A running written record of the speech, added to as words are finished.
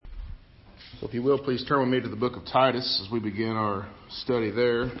So if you will, please turn with me to the book of Titus as we begin our study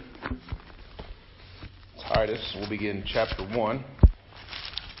there. Titus, we'll begin chapter 1,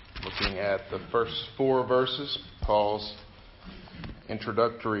 looking at the first 4 verses, Paul's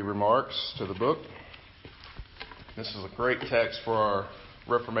introductory remarks to the book. This is a great text for our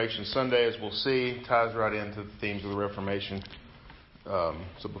Reformation Sunday, as we'll see, ties right into the themes of the Reformation.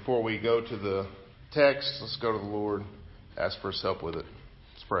 So before we go to the text, let's go to the Lord, ask for His help with it.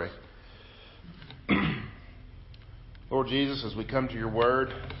 Let's pray. Lord Jesus, as we come to your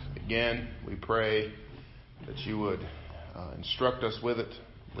word, again, we pray that you would instruct us with it,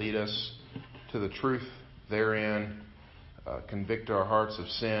 lead us to the truth therein, convict our hearts of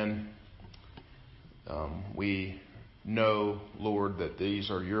sin. We know, Lord, that these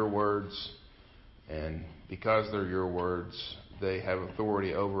are your words, and because they're your words, they have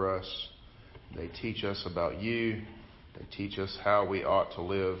authority over us. They teach us about you. They teach us how we ought to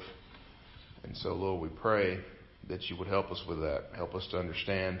live. And so, Lord, we pray that you would help us with that. Help us to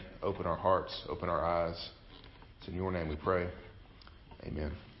understand. Open our hearts. Open our eyes. It's in your name we pray.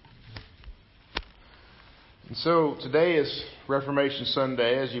 Amen. And so today is Reformation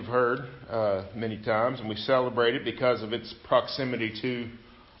Sunday, as you've heard many times, and we celebrate it because of its proximity to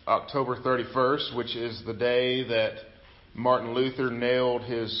October 31st, which is the day that Martin Luther nailed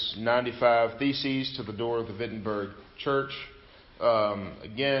his 95 Theses to the door of the Wittenberg Church.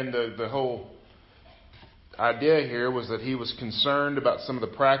 Again, the whole idea here was that he was concerned about some of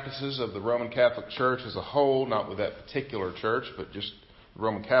the practices of the Roman Catholic Church as a whole, not with that particular church, but just the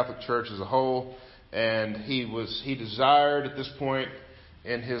Roman Catholic Church as a whole. And he desired at this point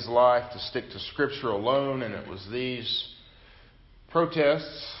in his life to stick to Scripture alone, and it was these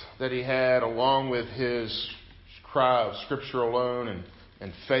protests that he had, along with his cry of Scripture alone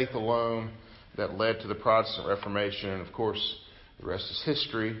and faith alone, that led to the Protestant Reformation. And of course, the rest is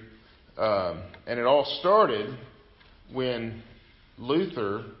history. And it all started when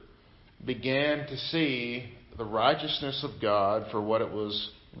Luther began to see the righteousness of God for what it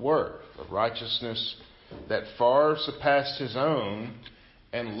was worth, a righteousness that far surpassed his own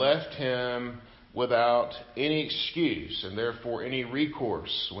and left him without any excuse and therefore any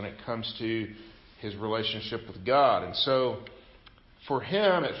recourse when it comes to his relationship with God. And so for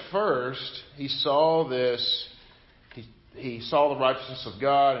him at first, he saw this. He saw the righteousness of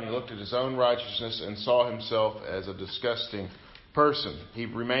God, and he looked at his own righteousness and saw himself as a disgusting person. He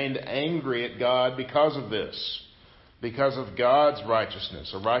remained angry at God because of this, because of God's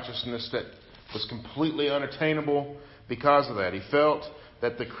righteousness, a righteousness that was completely unattainable because of that. He felt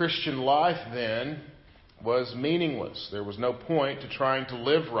that the Christian life then was meaningless. There was no point to trying to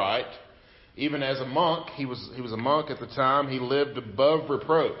live right. Even as a monk, he was a monk at the time, he lived above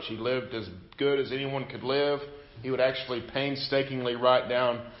reproach. He lived as good as anyone could live. He would actually painstakingly write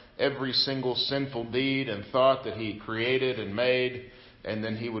down every single sinful deed and thought that he created and made, and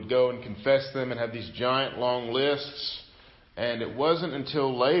then he would go and confess them and have these giant long lists. And it wasn't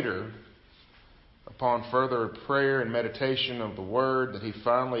until later, upon further prayer and meditation of the Word, that he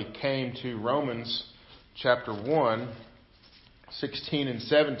finally came to Romans chapter 1, 16 and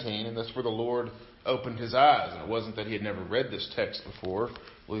 17, and that's where the Lord opened his eyes. And it wasn't that he had never read this text before.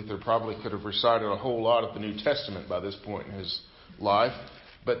 Luther probably could have recited a whole lot of the New Testament by this point in his life.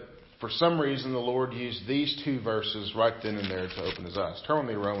 But for some reason, the Lord used these 2 verses right then and there to open his eyes. Turn with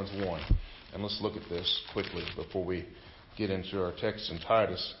me to Romans 1, and let's look at this quickly before we get into our text in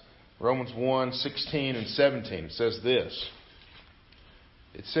Titus. Romans 1, 16 and 17. It says this.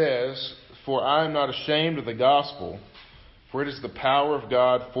 It says, "For I am not ashamed of the gospel, for it is the power of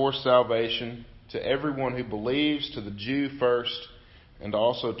God for salvation to everyone who believes, to the Jew first, and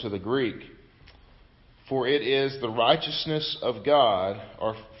also to the Greek. For it is the righteousness of God,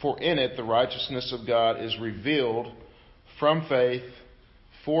 or for in it the righteousness of God is revealed from faith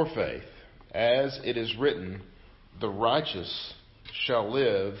for faith. As it is written, the righteous shall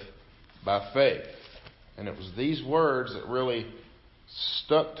live by faith." And it was these words that really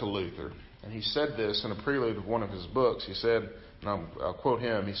stuck to Luther. And he said this in a prelude of one of his books. He said, and I'll quote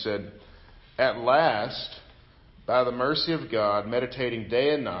him, he said, "At last, by the mercy of God, meditating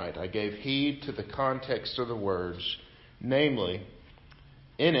day and night, I gave heed to the context of the words, namely,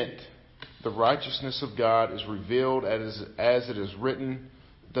 in it the righteousness of God is revealed as it is written,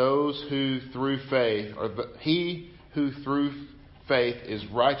 those who through faith, he who through faith is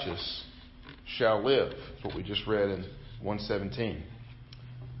righteous shall live." That's what we just read in 1:17.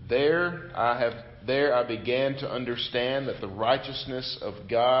 There I began to understand that the righteousness of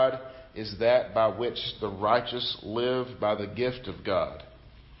God is that by which the righteous live by the gift of God,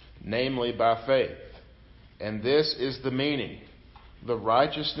 namely by faith. And this is the meaning. the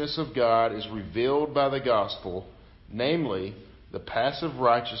righteousness of God is revealed by the gospel, namely, the passive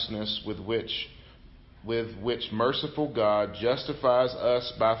righteousness with which merciful God justifies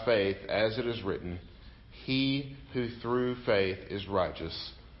us by faith, as it is written, "He who through faith is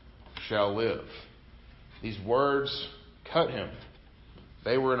righteous shall live." These words cut him.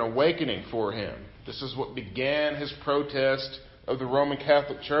 They were an awakening for him. This is what began his protest of the Roman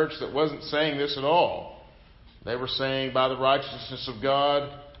Catholic Church that wasn't saying this at all. They were saying, by the righteousness of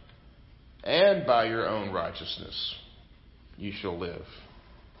God and by your own righteousness, you shall live.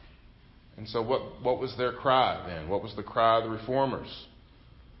 And so what was their cry then? What was the cry of the Reformers?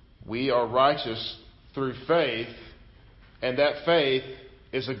 We are righteous through faith, and that faith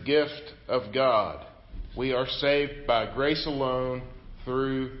is a gift of God. We are saved by grace alone,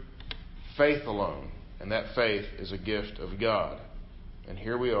 through faith alone. And that faith is a gift of God. And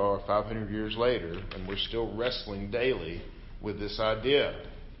here we are 500 years later, and we're still wrestling daily with this idea.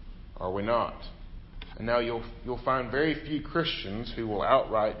 Are we not? And now you'll find very few Christians who will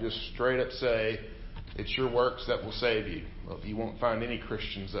outright just straight up say, it's your works that will save you. Well, you won't find any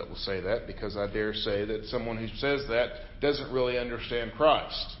Christians that will say that, because I dare say that someone who says that doesn't really understand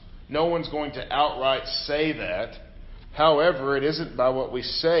Christ. No one's going to outright say that. However, it isn't by what we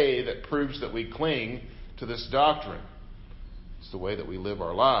say that proves that we cling to this doctrine. It's the way that we live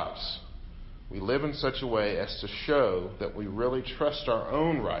our lives. We live in such a way as to show that we really trust our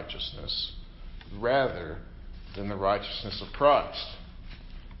own righteousness rather than the righteousness of Christ.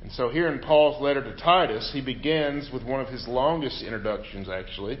 And so here in Paul's letter to Titus, he begins with one of his longest introductions,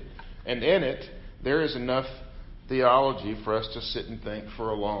 actually. And in it, there is enough theology for us to sit and think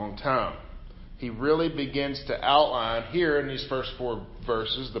for a long time. He really begins to outline here in these first 4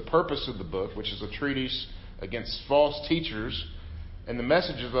 verses the purpose of the book, which is a treatise against false teachers. And the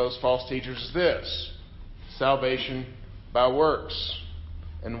message of those false teachers is this: salvation by works.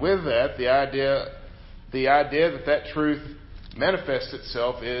 And with that, the idea that truth manifests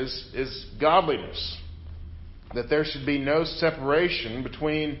itself is godliness. That there should be no separation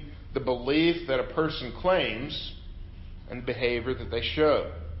between the belief that a person claims and behavior that they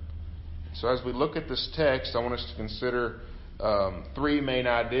show. So as we look at this text, I want us to consider 3 main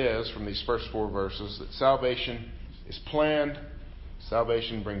ideas from these first 4 verses: that salvation is planned,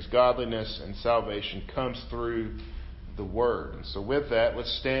 salvation brings godliness, and salvation comes through the Word. And so with that,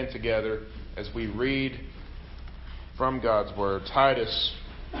 let's stand together as we read from God's Word, Titus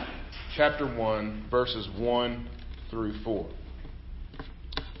chapter 1, verses 1 through 4.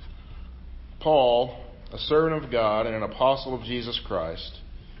 Paul, a servant of God and an apostle of Jesus Christ,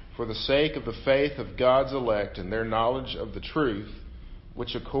 for the sake of the faith of God's elect and their knowledge of the truth,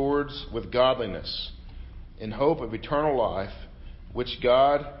 which accords with godliness, in hope of eternal life, which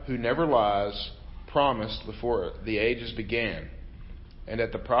God, who never lies, promised before the ages began, and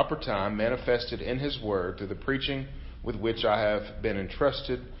at the proper time manifested in His word through the preaching with which I have been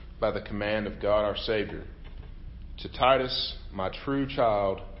entrusted by the command of God our Savior. To Titus, my true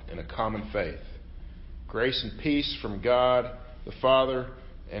child in a common faith, grace and peace from God the Father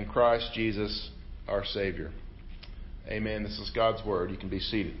and Christ Jesus our Savior. Amen. This is God's Word. You can be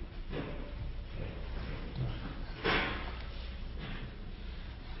seated.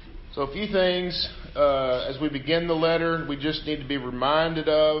 So a few things as we begin the letter we just need to be reminded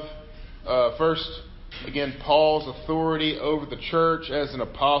of. First, again, Paul's authority over the church as an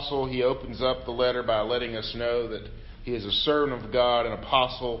apostle. He opens up the letter by letting us know that he is a servant of God, an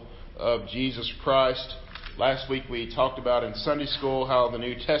apostle of Jesus Christ. Last week we talked about in Sunday school how the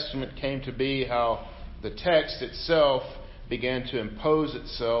New Testament came to be, how the text itself began to impose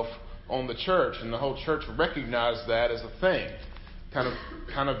itself on the church, and the whole church recognized that as a thing, kind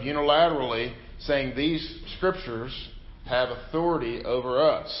of unilaterally saying these scriptures have authority over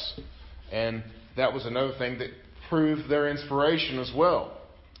us. And that was another thing that proved their inspiration as well.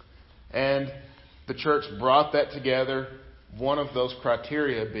 And the church brought that together, one of those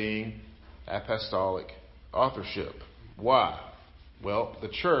criteria being apostolic authorship. Why? Well, the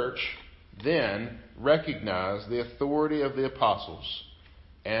church then recognized the authority of the apostles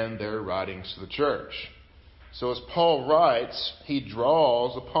and their writings to the church. So as Paul writes, he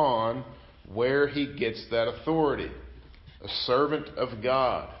draws upon where he gets that authority. A servant of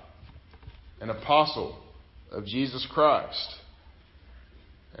God, an apostle of Jesus Christ.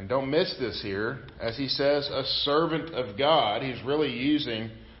 And don't miss this here. As he says, a servant of God, he's really using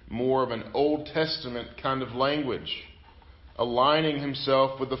more of an Old Testament kind of language, aligning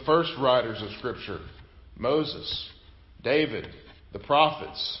himself with the first writers of Scripture, Moses, David, the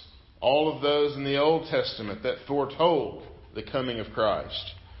prophets, all of those in the Old Testament that foretold the coming of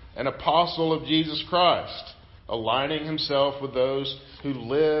Christ. An apostle of Jesus Christ, aligning himself with those who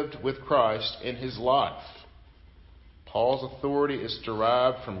lived with Christ in his life. Paul's authority is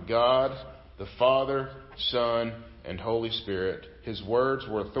derived from God, the Father, Son, and Holy Spirit. His words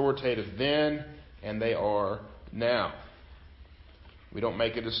were authoritative then, and they are now. We don't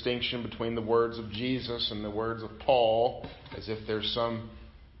make a distinction between the words of Jesus and the words of Paul, as if there's some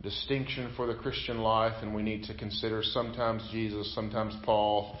distinction for the Christian life, and we need to consider sometimes Jesus, sometimes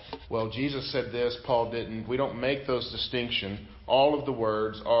Paul. Well, Jesus said this, Paul didn't. We don't make those distinctions. All of the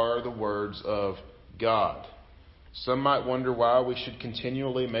words are the words of God. Some might wonder why we should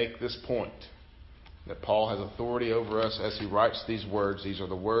continually make this point, that Paul has authority over us as he writes these words. These are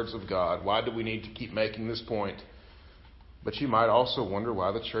the words of God. Why do we need to keep making this point? But you might also wonder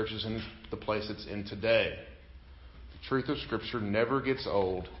why the church is in the place it's in today. The truth of Scripture never gets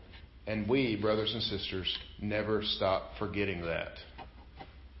old, and we, brothers and sisters, never stop forgetting that.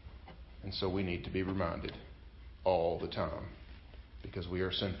 And so we need to be reminded all the time, because we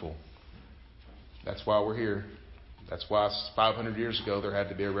are sinful. That's why we're here. That's why 500 years ago there had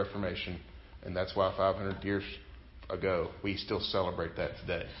to be a Reformation, and that's why 500 years ago we still celebrate that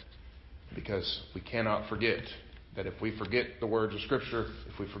today. Because we cannot forget that if we forget the words of Scripture,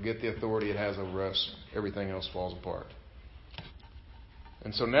 if we forget the authority it has over us, everything else falls apart.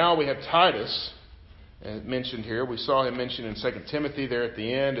 And so now we have Titus mentioned here. We saw him mentioned in 2 Timothy there at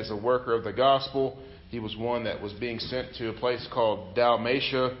the end as a worker of the gospel. He was one that was being sent to a place called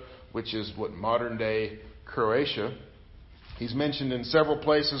Dalmatia, which is what modern-day Croatia. He's mentioned in several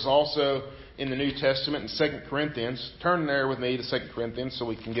places also in the New Testament in 2 Corinthians. Turn there with me to 2 Corinthians so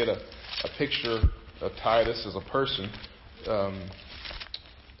we can get a picture of Titus as a person. I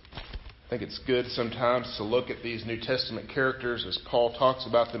think it's good sometimes to look at these New Testament characters as Paul talks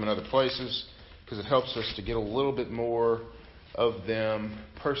about them in other places, because it helps us to get a little bit more of them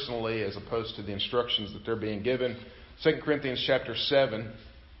personally as opposed to the instructions that they're being given. 2 Corinthians chapter 7,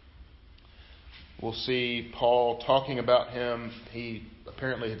 we'll see Paul talking about him. He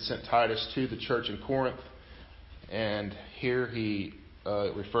apparently had sent Titus to the church in Corinth, and here he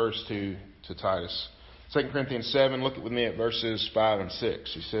refers to Titus. 2 Corinthians 7, look with me at verses 5 and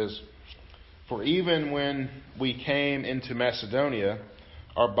 6. He says, "For even when we came into Macedonia,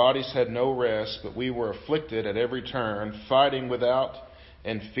 our bodies had no rest, but we were afflicted at every turn, fighting without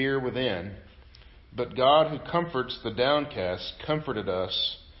and fear within. But God, who comforts the downcast, comforted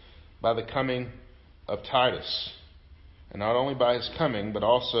us by the coming of Titus. And not only by his coming, but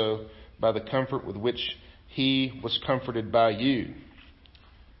also by the comfort with which he was comforted by you.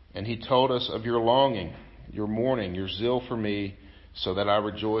 And he told us of your longing, your mourning, your zeal for me, so that I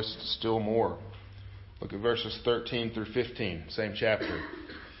rejoiced still more." Look at verses 13 through 15, same chapter.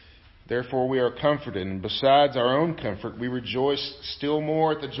 "Therefore we are comforted, and besides our own comfort, we rejoice still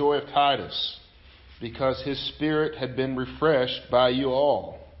more at the joy of Titus, because his spirit had been refreshed by you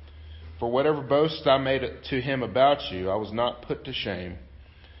all. For whatever boast I made to him about you, I was not put to shame.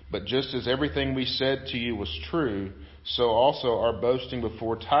 But just as everything we said to you was true, so also our boasting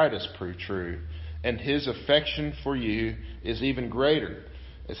before Titus proved true. And his affection for you is even greater,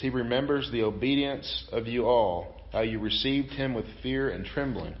 as he remembers the obedience of you all, how you received him with fear and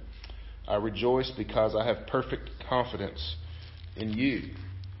trembling. I rejoice because I have perfect confidence in you."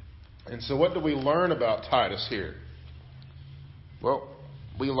 And so what do we learn about Titus here? Well,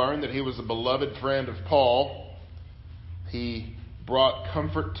 we learn that he was a beloved friend of Paul. He brought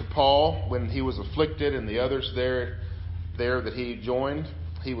comfort to Paul when he was afflicted and the others there that he joined.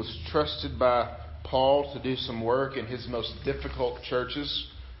 He was trusted by Paul to do some work in his most difficult churches,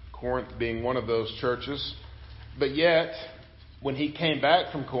 Corinth being one of those churches. But yet, when he came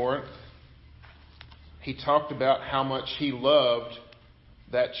back from Corinth, he talked about how much he loved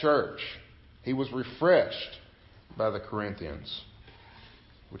that church. He was refreshed by the Corinthians,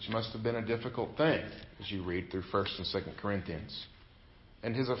 which must have been a difficult thing as you read through 1st and 2nd Corinthians.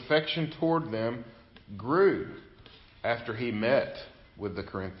 And his affection toward them grew after he met with the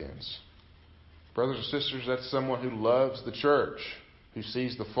Corinthians. Brothers and sisters, that's someone who loves the church, who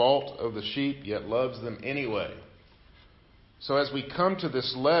sees the fault of the sheep, yet loves them anyway. So as we come to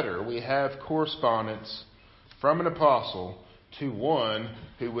this letter, we have correspondence from an apostle to one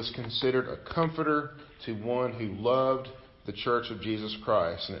who was considered a comforter, to one who loved the church of Jesus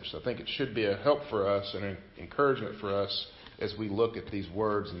Christ. And I think it should be a help for us and an encouragement for us as we look at these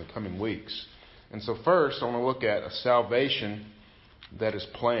words in the coming weeks. And so first, I want to look at a salvation that is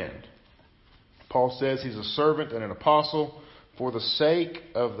planned. Paul says he's a servant and an apostle for the sake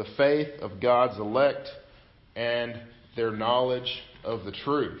of the faith of God's elect and their knowledge of the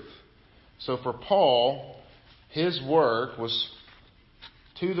truth. So for Paul, his work was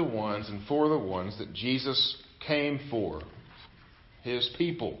to the ones and for the ones that Jesus came for? His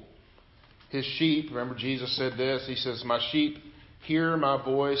people. His sheep. Remember Jesus said this. He says, my sheep hear my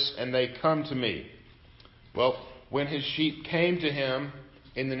voice and they come to me. Well, when his sheep came to him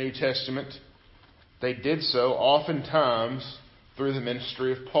in the New Testament, they did so oftentimes through the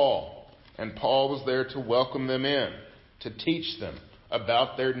ministry of Paul. And Paul was there to welcome them in, to teach them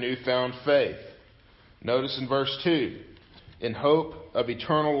about their newfound faith. Notice in verse 2, in hope of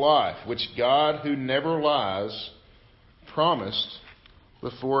eternal life, which God, who never lies, promised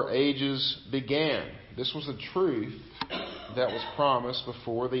before ages began. This was a truth that was promised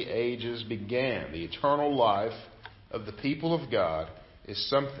before the ages began. The eternal life of the people of God is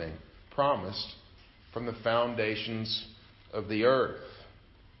something promised from the foundations of the earth.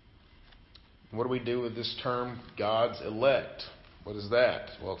 What do we do with this term, God's elect? What is that?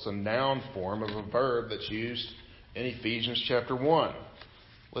 Well, it's a noun form of a verb that's used in Ephesians chapter 1.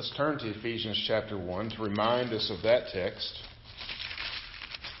 Let's turn to Ephesians chapter 1 to remind us of that text.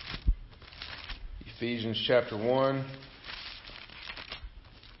 Ephesians chapter 1.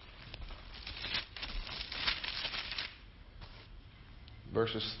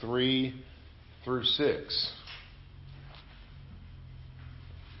 Verses 3 through 6.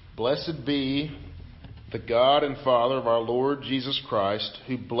 Blessed be the God and Father of our Lord Jesus Christ,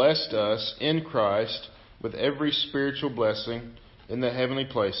 who blessed us in Christ with every spiritual blessing in the heavenly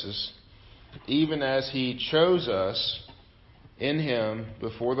places, even as he chose us in him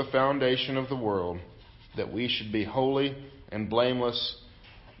before the foundation of the world, that we should be holy and blameless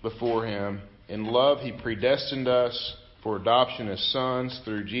before him. In love he predestined us for adoption as sons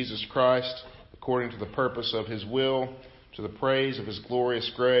through Jesus Christ, according to the purpose of his will, to the praise of his glorious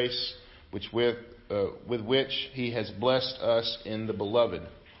grace, with which he has blessed us in the beloved.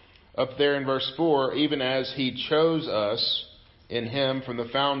 Up there in verse 4, even as he chose us in him from the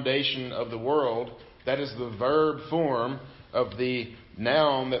foundation of the world, that is the verb form of the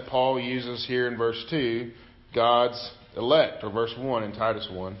noun that Paul uses here in verse 2, God's elect, or verse 1 in Titus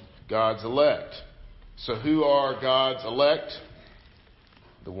 1, God's elect. So who are God's elect?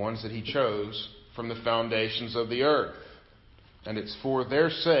 The ones that he chose from the foundations of the earth. And it's for their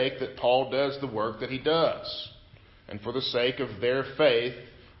sake that Paul does the work that he does. And for the sake of their faith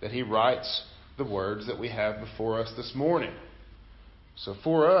that he writes the words that we have before us this morning. So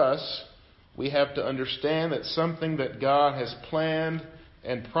for us, we have to understand that something that God has planned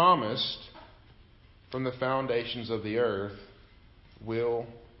and promised from the foundations of the earth will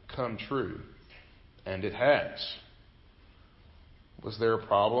come true. And it has. Was there a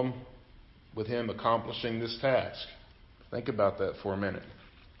problem with him accomplishing this task? Think about that for a minute.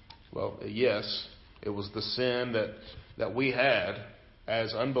 Well, yes, it was the sin that we had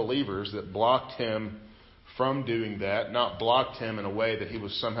as unbelievers that blocked him from doing that. Not blocked him in a way that he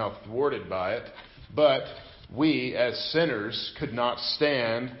was somehow thwarted by it, but we as sinners could not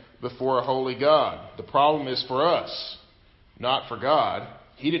stand before a holy God. The problem is for us, not for God.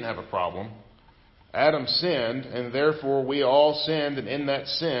 He didn't have a problem. Adam sinned, and therefore we all sinned, and in that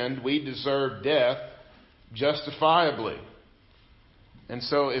sin we deserve death justifiably. And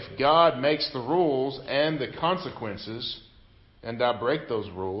so if God makes the rules and the consequences, and I break those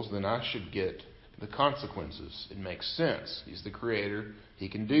rules, then I should get the consequences. It makes sense. He's the Creator. He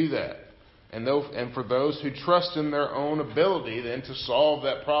can do that. And for those who trust in their own ability then to solve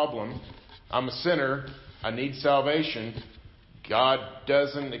that problem, I'm a sinner, I need salvation. God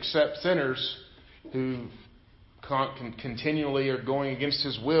doesn't accept sinners who continually are going against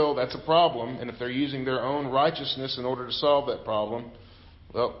his will. That's a problem. And if they're using their own righteousness in order to solve that problem,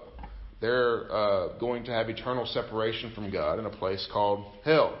 well, they're going to have eternal separation from God in a place called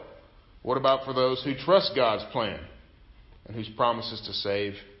hell. What about for those who trust God's plan and whose promise is to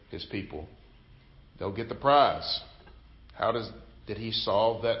save his people? They'll get the prize. Did he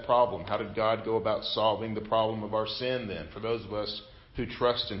solve that problem? How did God go about solving the problem of our sin then for those of us who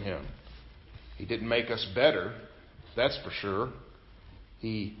trust in him? He didn't make us better, that's for sure.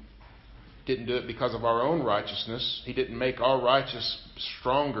 He didn't do it because of our own righteousness. He didn't make our righteousness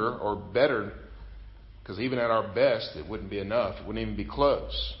stronger or better, because even at our best, it wouldn't be enough. It wouldn't even be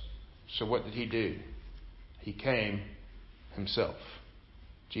close. So what did he do? He came himself.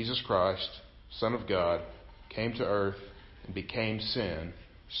 Jesus Christ, Son of God, came to earth and became sin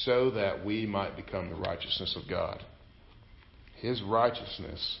so that we might become the righteousness of God. His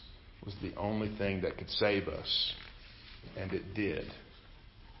righteousness was the only thing that could save us, and it did.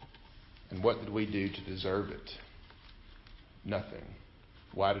 And what did we do to deserve it? Nothing.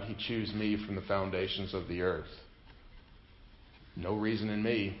 Why did he choose me from the foundations of the earth? No reason in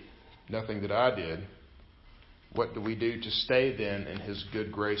me. Nothing that I did. What do we do to stay then in his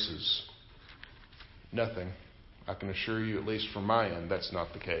good graces? Nothing. I can assure you, at least from my end, that's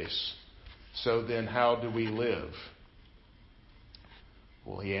not the case. So then how do we live?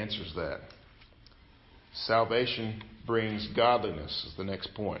 Well, he answers that. Salvation brings godliness is the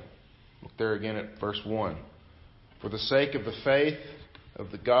next point. Look there again at verse 1. For the sake of the faith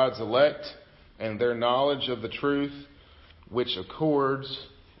of the God's elect and their knowledge of the truth, which accords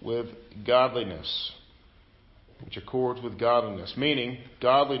with godliness. Which accords with godliness. Meaning,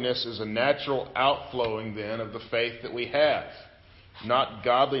 godliness is a natural outflowing then of the faith that we have. Not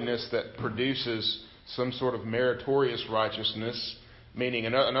godliness that produces some sort of meritorious righteousness. Meaning,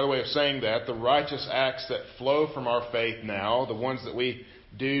 another way of saying that, the righteous acts that flow from our faith now, the ones that we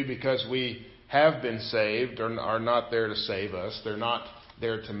do because we have been saved, are not there to save us. They're not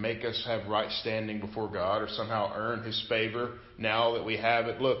there to make us have right standing before God or somehow earn His favor now that we have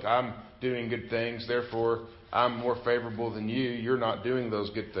it. Look, I'm doing good things, therefore I'm more favorable than you. You're not doing those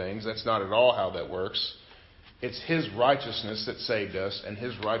good things. That's not at all how that works. It's His righteousness that saved us and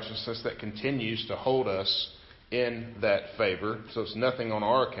His righteousness that continues to hold us in that favor. So it's nothing on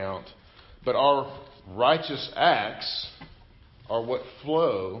our account. But our righteous acts are what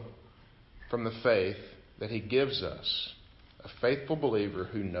flow from the faith that He gives us. A faithful believer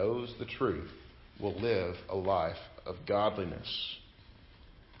who knows the truth will live a life of godliness.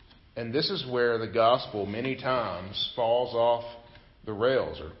 And this is where the gospel many times falls off the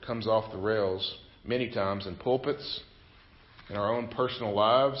rails or comes off the rails many times in pulpits, in our own personal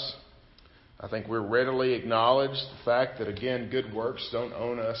lives. I think we're readily acknowledge the fact that, again, good works don't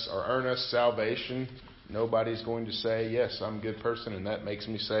own us or earn us salvation. Nobody's going to say, yes, I'm a good person and that makes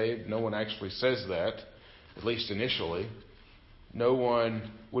me saved. No one actually says that, at least initially. No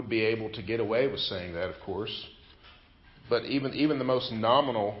one would be able to get away with saying that, of course. But even the most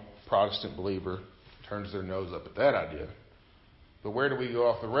nominal Protestant believer turns their nose up at that idea. But where do we go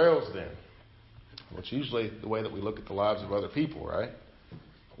off the rails then? Well, it's usually the way that we look at the lives of other people, right?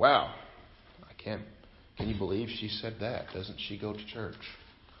 Wow, can you believe she said that? Doesn't she go to church?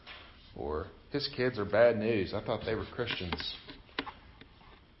 Or, his kids are bad news. I thought they were Christians.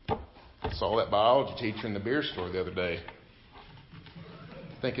 I saw that biology teacher in the beer store the other day.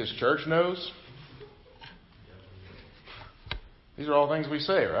 Think his church knows? These are all things we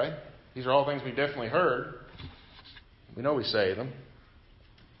say, right? These are all things we've definitely heard. We know we say them.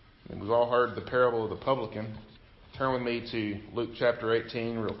 And we've all heard the parable of the publican. Turn with me to Luke chapter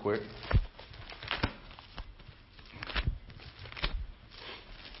 18 real quick.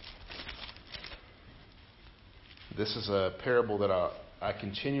 This is a parable that I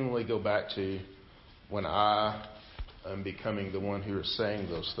continually go back to when I am becoming the one who is saying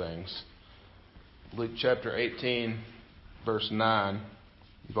those things. Luke chapter 18, verse 9.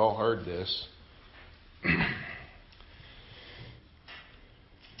 You've all heard this.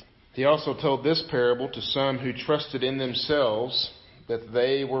 He also told this parable to some who trusted in themselves that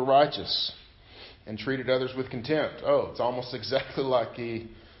they were righteous and treated others with contempt. Oh, it's almost exactly like he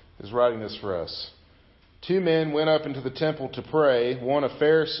is writing this for us. 2 men went up into the temple to pray, one a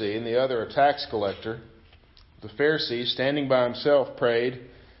Pharisee and the other a tax collector. The Pharisee, standing by himself, prayed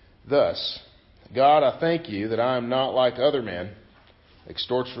thus, God, I thank you that I am not like other men,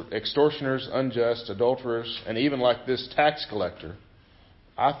 extortioners, unjust, adulterers, and even like this tax collector.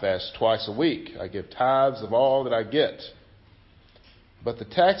 I fast twice a week. I give tithes of all that I get. But the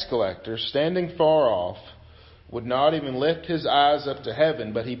tax collector, standing far off, would not even lift his eyes up to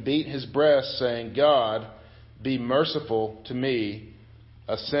heaven, but he beat his breast, saying, God, be merciful to me,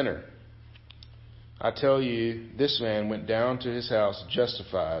 a sinner. I tell you, this man went down to his house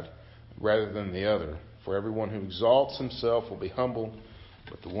justified rather than the other. For everyone who exalts himself will be humbled,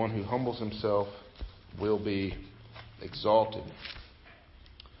 but the one who humbles himself will be exalted.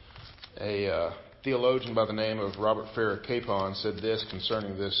 A theologian by the name of Robert Farrar Capon said this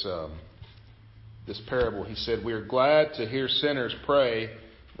concerning this parable. He said, we are glad to hear sinners pray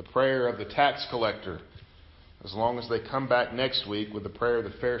the prayer of the tax collector, as long as they come back next week with the prayer of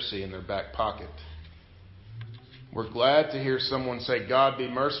the Pharisee in their back pocket. We're glad to hear someone say, God, be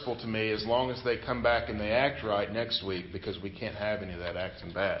merciful to me, as long as they come back and they act right next week, because we can't have any of that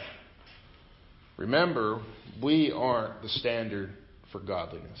acting bad. Remember, we aren't the standard for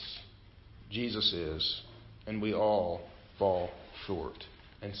godliness. Jesus is, and we all fall short.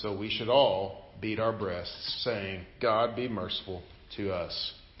 And so we should all beat our breasts, saying, God, be merciful to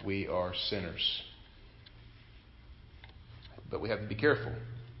us. We are sinners. But we have to be careful,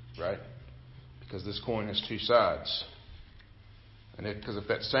 right? Because this coin has two sides. And because if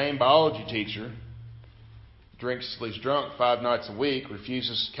that same biology teacher drinks till he's drunk 5 nights a week,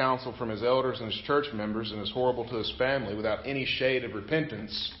 refuses counsel from his elders and his church members, and is horrible to his family without any shade of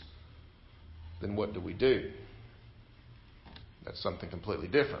repentance, then what do we do? That's something completely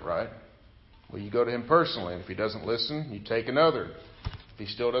different, right? Well, you go to him personally, and if he doesn't listen, you take another. If he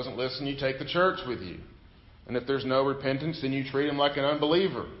still doesn't listen, you take the church with you. And if there's no repentance, then you treat him like an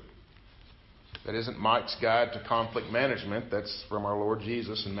unbeliever. That isn't Mike's Guide to Conflict Management. That's from our Lord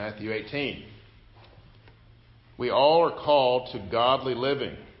Jesus in Matthew 18. We all are called to godly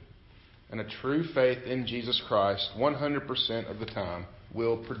living. And a true faith in Jesus Christ, 100% of the time,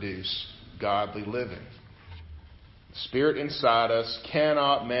 will produce godly living. The Spirit inside us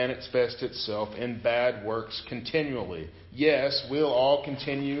cannot manifest itself in bad works continually. Yes, we'll all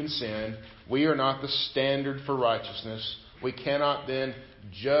continue in sin. We are not the standard for righteousness. We cannot then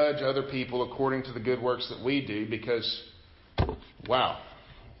judge other people according to the good works that we do because, wow,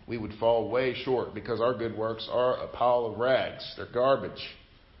 we would fall way short because our good works are a pile of rags. They're garbage.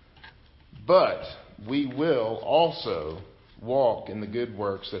 But we will also walk in the good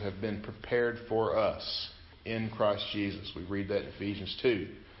works that have been prepared for us in Christ Jesus. We read that in Ephesians 2.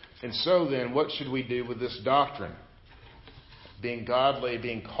 And so then, what should we do with this doctrine? Being godly,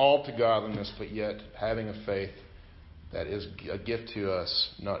 being called to godliness, but yet having a faith that is a gift to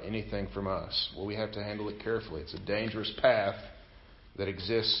us, not anything from us. Well, we have to handle it carefully. It's a dangerous path that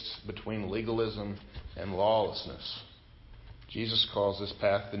exists between legalism and lawlessness. Jesus calls this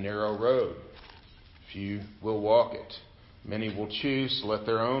path the narrow road. Few will walk it. Many will choose to let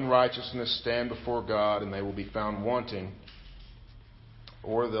their own righteousness stand before God, and they will be found wanting.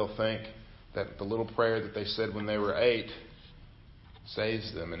 Or they'll think that the little prayer that they said when they were 8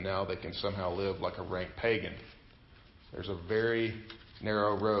 saves them, and now they can somehow live like a rank pagan. There's a very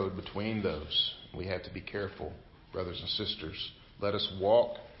narrow road between those. We have to be careful, brothers and sisters. Let us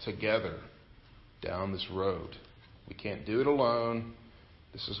walk together down this road. We can't do it alone.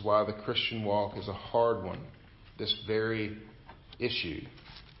 This is why the Christian walk is a hard one. This very issue.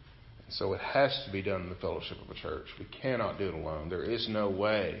 And so it has to be done in the fellowship of a church. We cannot do it alone. There is no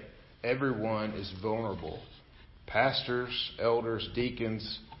way. Everyone is vulnerable. Pastors, elders,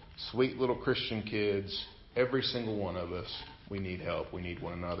 deacons, sweet little Christian kids, every single one of us, we need help. We need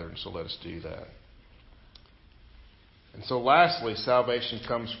one another. And so let us do that. And so lastly, salvation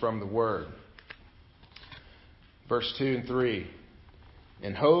comes from the Word. Verse 2 and 3.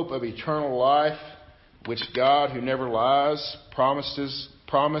 In hope of eternal life, which God, who never lies, promised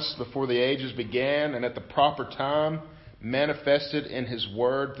before the ages began, and at the proper time manifested in His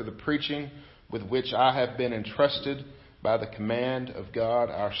Word through the preaching with which I have been entrusted by the command of God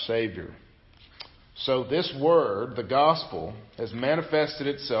our Savior. So this Word, the Gospel, has manifested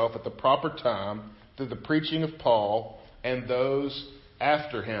itself at the proper time through the preaching of Paul and those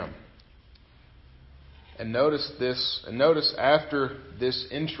after him. And notice this, and notice after this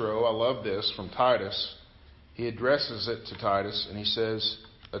intro, I love this, from Titus, he addresses it to Titus and he says,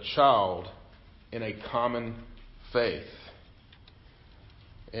 a child in a common faith.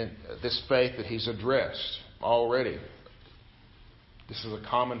 And this faith that he's addressed already. This is a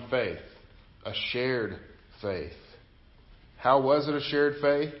common faith, a shared faith. How was it a shared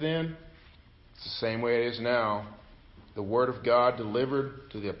faith then? It's the same way it is now. The Word of God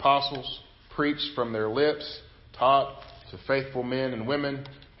delivered to the apostles, preached from their lips, taught to faithful men and women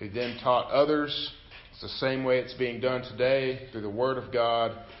who then taught others. It's the same way it's being done today through the Word of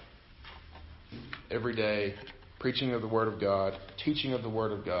God every day. Preaching of the Word of God, teaching of the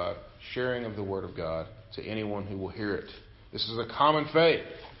Word of God, sharing of the Word of God to anyone who will hear it. This is a common faith.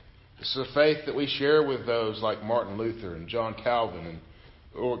 This is a faith that we share with those like Martin Luther and John Calvin and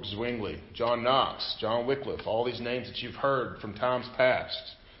Ulrich Zwingli, John Knox, John Wycliffe, all these names that you've heard from times past.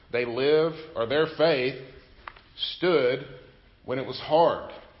 They live, or their faith stood when it was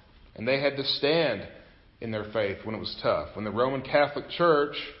hard. And they had to stand in their faith when it was tough. When the Roman Catholic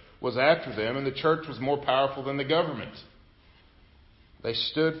Church was after them and the church was more powerful than the government. They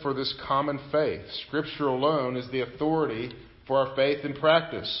stood for this common faith. Scripture alone is the authority for our faith and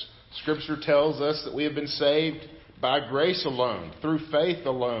practice. Scripture tells us that we have been saved by grace alone, through faith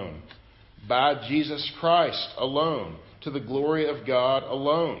alone, by Jesus Christ alone, to the glory of God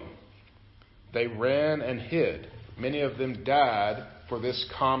alone. They ran and hid. Many of them died for this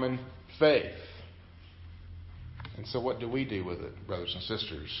common faith. And so what do we do with it, brothers and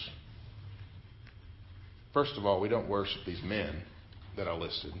sisters? First of all, we don't worship these men that I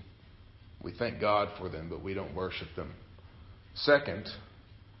listed. We thank God for them, but we don't worship them. Second,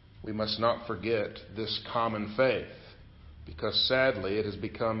 we must not forget this common faith, because sadly it has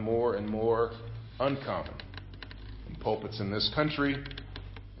become more and more uncommon in pulpits in this country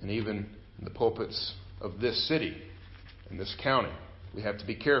and even in the pulpits of this city, in this county. We have to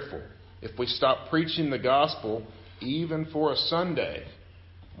be careful. If we stop preaching the gospel even for a Sunday,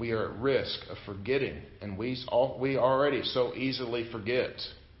 we are at risk of forgetting, and we already so easily forget.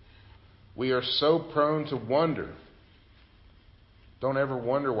 We are so prone to wonder. Don't ever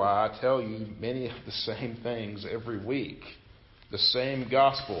wonder why I tell you many of the same things every week. The same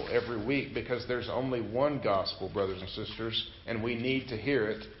gospel every week, because there's only one gospel, brothers and sisters, and we need to hear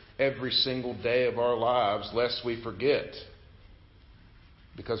it every single day of our lives, lest we forget.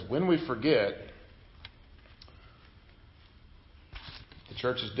 Because when we forget, the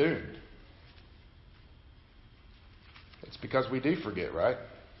church is doomed. It's because we do forget, right?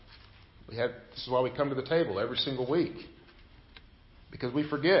 This is why we come to the table every single week. Because we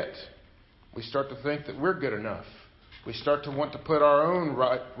forget. We start to think that we're good enough. We start to want to put our own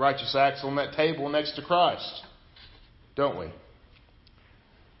righteous acts on that table next to Christ. Don't we?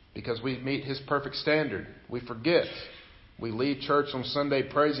 Because we meet His perfect standard. We forget. We leave church on Sunday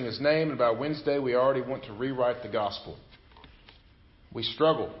praising His name, and by Wednesday we already want to rewrite the gospel. We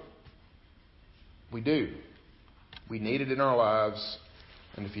struggle. We do. We need it in our lives.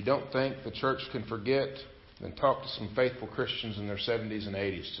 And if you don't think the church can forget, then talk to some faithful Christians in their 70s and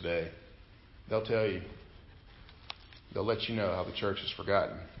 80s today. They'll tell you. They'll let you know how the church has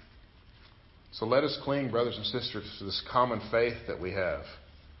forgotten. So let us cling, brothers and sisters, to this common faith that we have,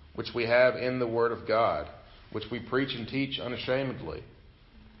 which we have in the Word of God, which we preach and teach unashamedly.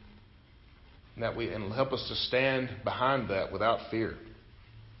 And help us to stand behind that without fear.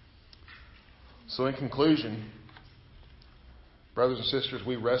 So in conclusion, brothers and sisters,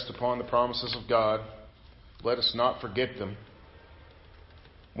 we rest upon the promises of God. Let us not forget them.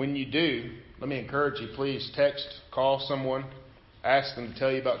 When you do, let me encourage you, please text, call someone, ask them to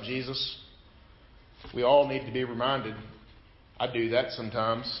tell you about Jesus. We all need to be reminded. I do that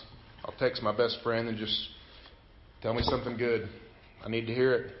sometimes. I'll text my best friend and just tell me something good. I need to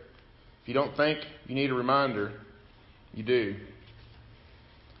hear it. If you don't think you need a reminder, you do.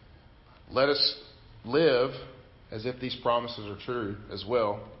 Let us live as if these promises are true as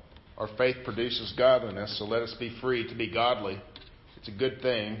well. Our faith produces godliness, so let us be free to be godly. It's a good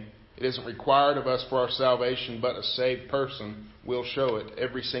thing. It isn't required of us for our salvation, but a saved person will show it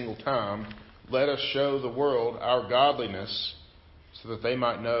every single time. Let us show the world our godliness so that they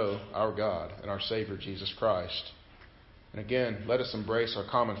might know our God and our Savior, Jesus Christ. And again, let us embrace our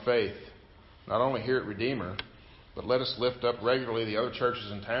common faith, not only here at Redeemer, but let us lift up regularly the other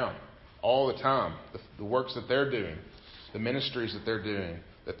churches in town, all the time, the works that they're doing, the ministries that they're doing,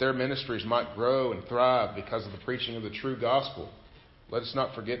 that their ministries might grow and thrive because of the preaching of the true gospel. Let us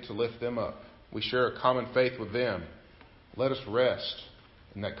not forget to lift them up. We share a common faith with them. Let us rest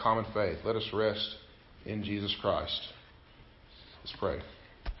in that common faith. Let us rest in Jesus Christ. Let's pray.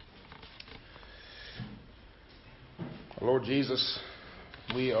 Lord Jesus,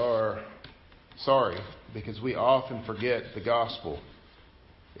 we are sorry because we often forget the gospel.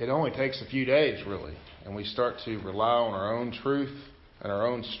 It only takes a few days, really, and we start to rely on our own truth and our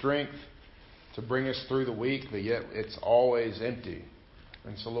own strength to bring us through the week, but yet it's always empty.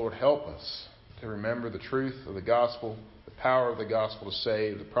 And so, Lord, help us to remember the truth of the gospel, the power of the gospel to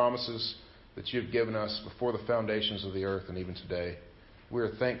save, the promises that you've given us before the foundations of the earth and even today. We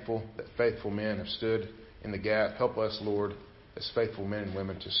are thankful that faithful men have stood in the gap. Help us, Lord, as faithful men and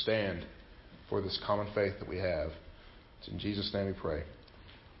women to stand for this common faith that we have. It's in Jesus' name we pray.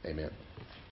 Amen.